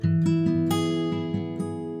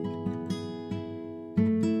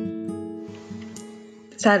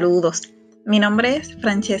Saludos, mi nombre es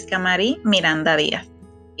Francesca Marí Miranda Díaz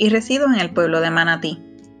y resido en el pueblo de Manatí.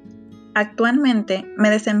 Actualmente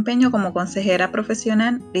me desempeño como consejera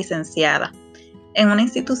profesional licenciada en una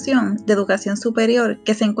institución de educación superior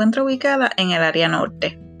que se encuentra ubicada en el área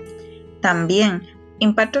norte. También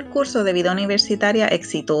imparto el curso de vida universitaria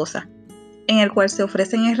exitosa, en el cual se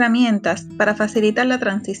ofrecen herramientas para facilitar la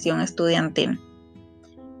transición estudiantil.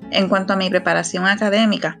 En cuanto a mi preparación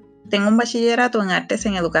académica, tengo un bachillerato en Artes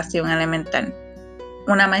en Educación Elemental,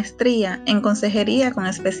 una maestría en Consejería con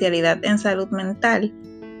especialidad en Salud Mental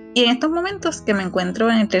y en estos momentos que me encuentro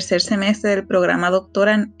en el tercer semestre del programa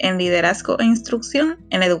doctoral en Liderazgo e Instrucción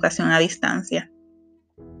en Educación a Distancia.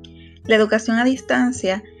 La educación a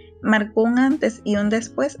distancia marcó un antes y un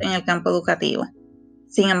después en el campo educativo.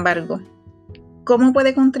 Sin embargo, ¿cómo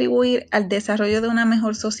puede contribuir al desarrollo de una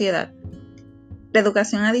mejor sociedad? La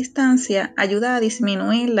educación a distancia ayuda a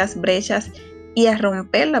disminuir las brechas y a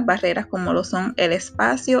romper las barreras como lo son el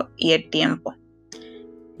espacio y el tiempo.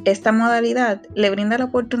 Esta modalidad le brinda la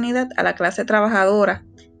oportunidad a la clase trabajadora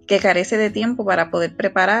que carece de tiempo para poder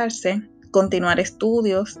prepararse, continuar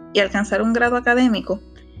estudios y alcanzar un grado académico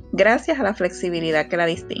gracias a la flexibilidad que la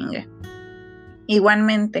distingue.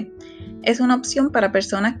 Igualmente, es una opción para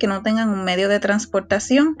personas que no tengan un medio de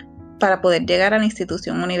transportación para poder llegar a la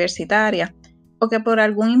institución universitaria o que por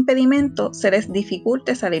algún impedimento se les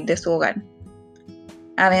dificulte salir de su hogar.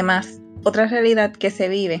 Además, otra realidad que se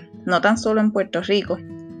vive, no tan solo en Puerto Rico,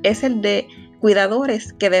 es el de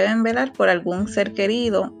cuidadores que deben velar por algún ser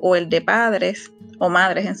querido o el de padres o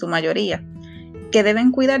madres en su mayoría, que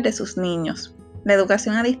deben cuidar de sus niños. La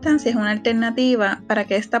educación a distancia es una alternativa para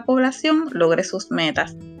que esta población logre sus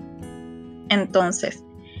metas. Entonces,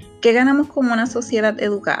 ¿qué ganamos como una sociedad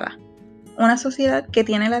educada? Una sociedad que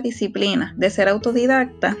tiene la disciplina de ser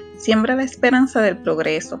autodidacta siembra la esperanza del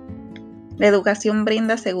progreso. La educación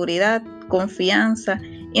brinda seguridad, confianza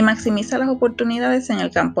y maximiza las oportunidades en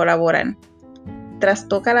el campo laboral.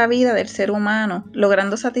 Trastoca la vida del ser humano,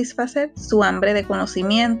 logrando satisfacer su hambre de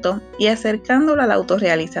conocimiento y acercándolo a la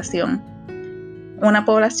autorrealización. Una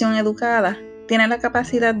población educada tiene la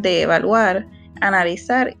capacidad de evaluar,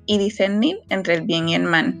 analizar y discernir entre el bien y el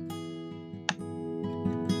mal.